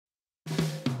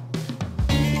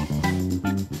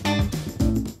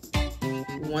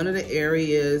One of the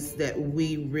areas that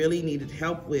we really needed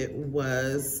help with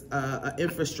was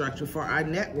infrastructure for our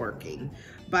networking.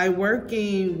 By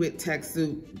working with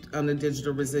TechSoup on the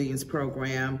Digital Resilience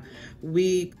Program,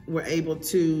 we were able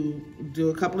to do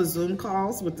a couple of Zoom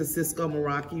calls with the Cisco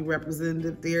Meraki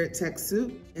representative there at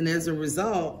TechSoup. And as a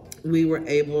result, we were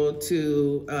able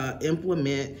to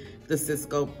implement the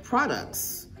Cisco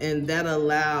products. And that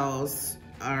allows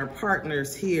our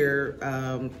partners here,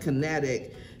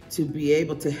 Kinetic, to be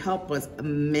able to help us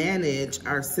manage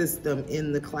our system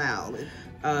in the cloud.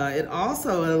 It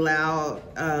also allowed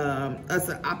us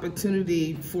an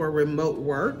opportunity for remote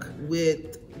work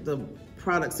with the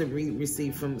products that we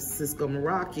received from Cisco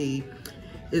Meraki.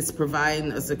 It's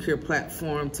providing a secure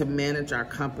platform to manage our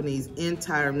company's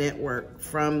entire network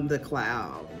from the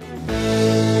cloud.